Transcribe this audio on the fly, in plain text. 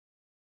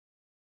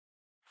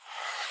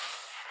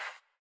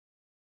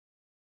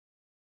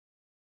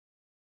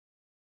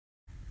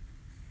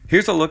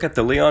Here's a look at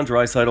the Leon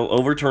Draisaitl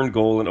overturned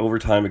goal in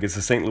overtime against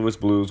the St. Louis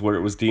Blues, where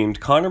it was deemed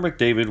Connor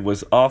McDavid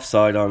was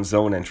offside on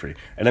zone entry.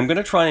 And I'm going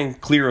to try and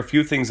clear a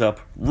few things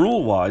up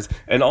rule-wise,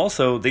 and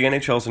also the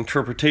NHL's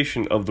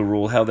interpretation of the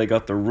rule, how they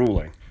got their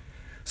ruling.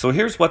 So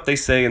here's what they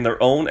say in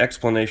their own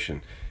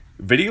explanation.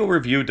 Video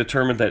review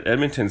determined that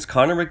Edmonton's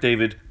Connor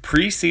McDavid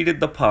preceded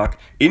the puck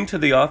into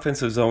the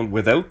offensive zone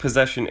without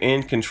possession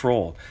and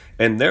control,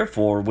 and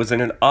therefore was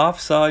in an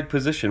offside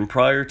position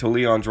prior to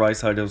Leon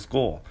Draisaitl's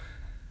goal.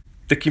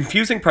 The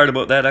confusing part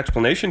about that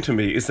explanation to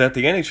me is that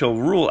the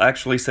NHL rule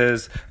actually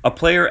says a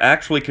player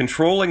actually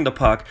controlling the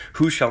puck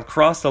who shall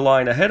cross the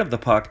line ahead of the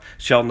puck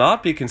shall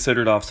not be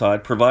considered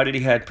offside provided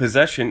he had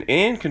possession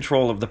and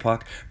control of the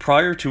puck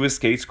prior to his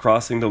skates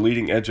crossing the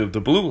leading edge of the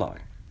blue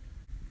line.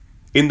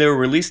 In their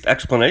released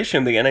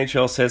explanation, the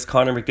NHL says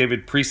Connor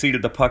McDavid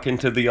preceded the puck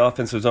into the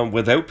offensive zone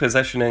without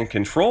possession and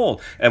control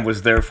and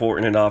was therefore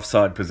in an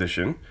offside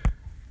position.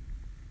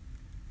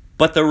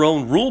 But their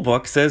own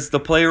rulebook says the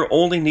player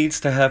only needs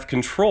to have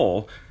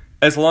control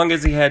as long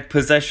as he had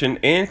possession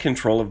and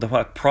control of the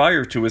puck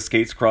prior to his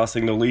skates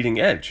crossing the leading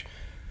edge.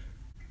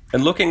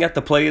 And looking at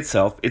the play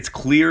itself, it's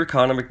clear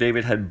Connor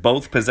McDavid had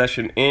both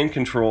possession and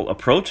control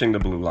approaching the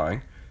blue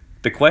line.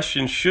 The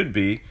question should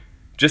be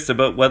just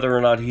about whether or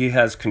not he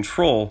has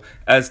control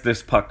as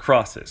this puck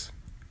crosses.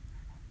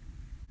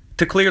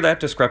 To clear that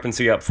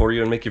discrepancy up for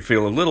you and make you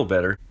feel a little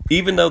better,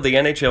 even though the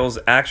NHL's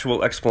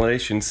actual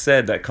explanation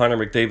said that Connor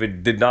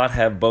McDavid did not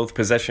have both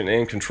possession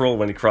and control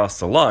when he crossed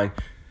the line,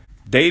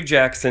 Dave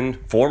Jackson,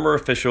 former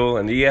official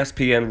and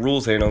ESPN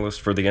rules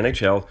analyst for the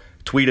NHL,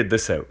 tweeted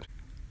this out.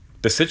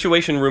 The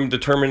Situation Room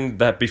determined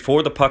that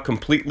before the puck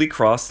completely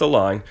crossed the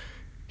line,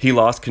 he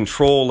lost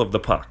control of the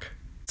puck.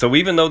 So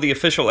even though the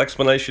official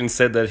explanation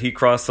said that he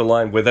crossed the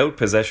line without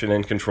possession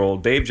and control,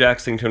 Dave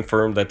Jackson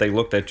confirmed that they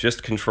looked at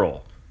just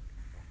control.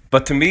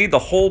 But to me, the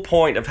whole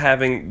point of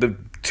having the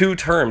two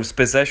terms,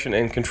 possession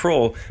and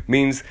control,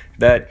 means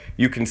that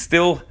you can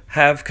still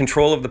have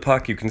control of the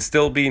puck, you can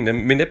still be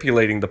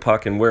manipulating the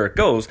puck and where it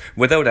goes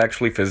without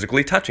actually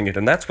physically touching it,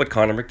 and that's what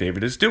Connor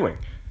McDavid is doing.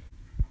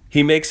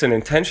 He makes an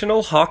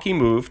intentional hockey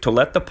move to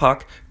let the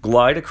puck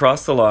glide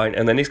across the line,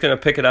 and then he's going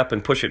to pick it up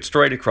and push it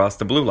straight across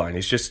the blue line.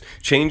 He's just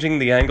changing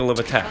the angle of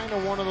attack.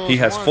 He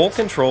has full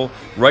control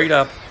right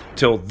up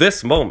till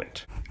this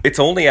moment. It's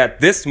only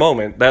at this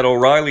moment that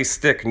O'Reilly's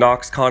stick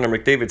knocks Connor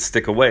McDavid's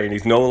stick away and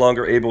he's no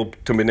longer able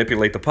to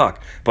manipulate the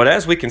puck. But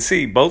as we can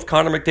see, both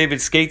Connor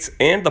McDavid's skates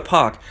and the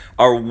puck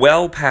are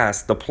well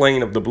past the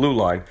plane of the blue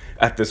line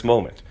at this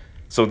moment.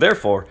 So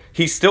therefore,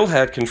 he still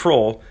had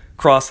control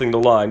crossing the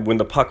line when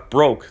the puck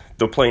broke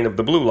the plane of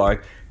the blue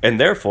line, and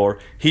therefore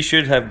he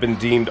should have been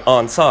deemed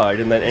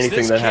onside, and then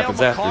anything that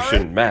happens after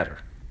shouldn't matter.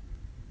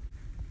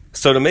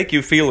 So to make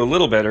you feel a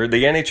little better,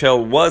 the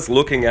NHL was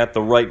looking at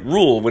the right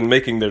rule when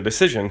making their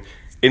decision.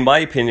 In my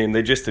opinion,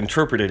 they just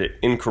interpreted it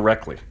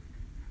incorrectly.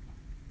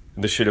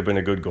 This should have been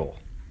a good goal.